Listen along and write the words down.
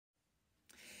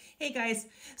Hey guys,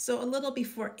 so a little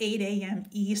before 8 a.m.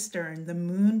 Eastern, the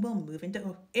moon will move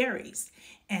into Aries.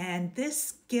 And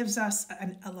this gives us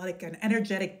like an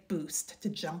energetic boost to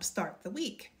jumpstart the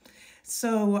week.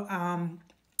 So,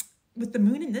 with the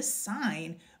moon in this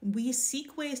sign, we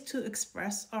seek ways to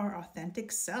express our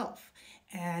authentic self.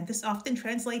 And this often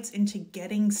translates into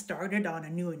getting started on a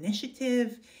new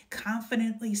initiative,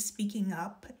 confidently speaking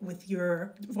up with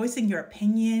your voicing your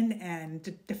opinion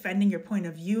and defending your point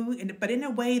of view, but in a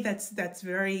way that's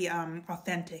very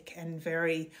authentic and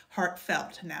very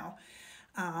heartfelt now.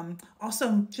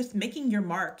 Also, just making your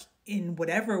mark in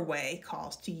whatever way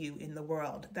calls to you in the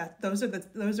world. Those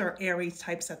are Aries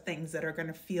types of things that are going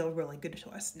to feel really good to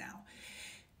us now.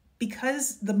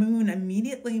 Because the moon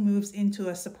immediately moves into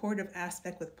a supportive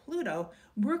aspect with Pluto,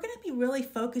 we're going to be really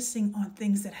focusing on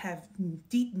things that have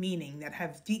deep meaning, that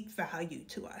have deep value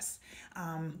to us,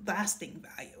 lasting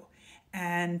value.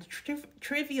 And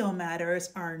trivial matters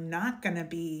are not going to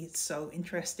be so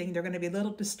interesting. They're going to be a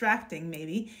little distracting,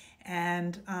 maybe,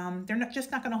 and they're not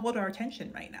going to hold our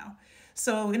attention right now.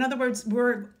 So, in other words,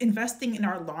 we're investing in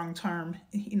our long-term,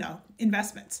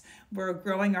 investments. We're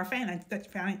growing our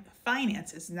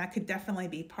finances, and that could definitely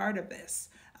be part of this.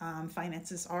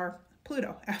 Finances are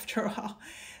Pluto, after all.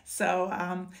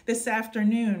 So this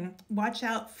afternoon, watch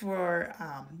out for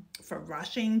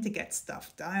rushing to get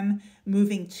stuff done.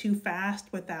 Moving too fast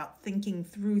without thinking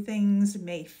through things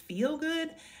may feel good,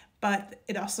 but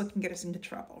it also can get us into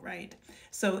trouble, right?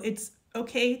 So it's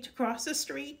okay to cross the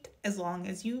street as long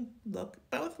as you look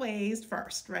both ways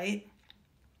first, right?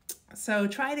 So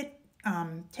try to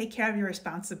take care of your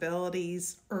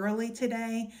responsibilities early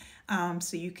today,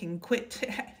 so you can quit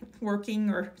working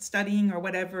or studying or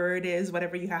whatever it is,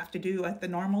 whatever you have to do at the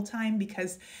normal time,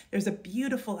 because there's a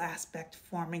beautiful aspect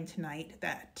forming tonight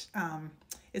that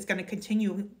is going to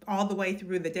continue all the way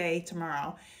through the day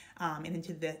tomorrow, and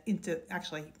into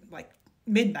actually like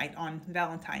midnight on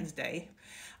Valentine's Day,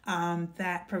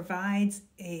 that provides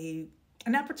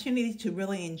an opportunity to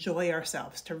really enjoy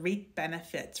ourselves, to reap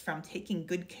benefits from taking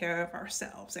good care of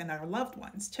ourselves and our loved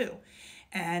ones too,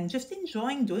 and just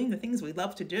enjoying doing the things we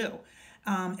love to do.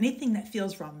 Anything that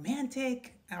feels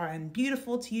romantic and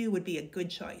beautiful to you would be a good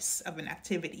choice of an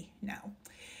activity now.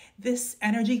 This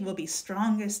energy will be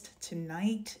strongest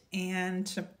tonight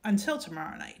and until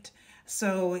tomorrow night.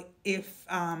 So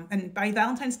and by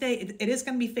Valentine's Day, it is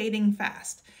going to be fading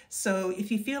fast. So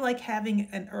if you feel like having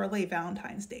an early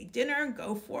Valentine's Day dinner,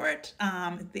 go for it.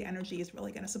 The energy is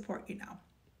really going to support you now.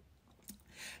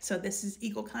 So this is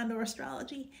Eagle Condor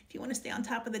Astrology. If you want to stay on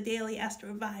top of the daily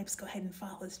astro vibes, go ahead and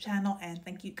follow this channel. And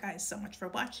thank you guys so much for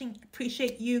watching.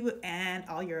 Appreciate you and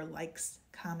all your likes,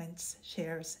 comments,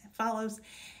 shares, and follows.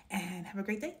 And have a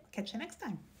great day. Catch you next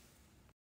time.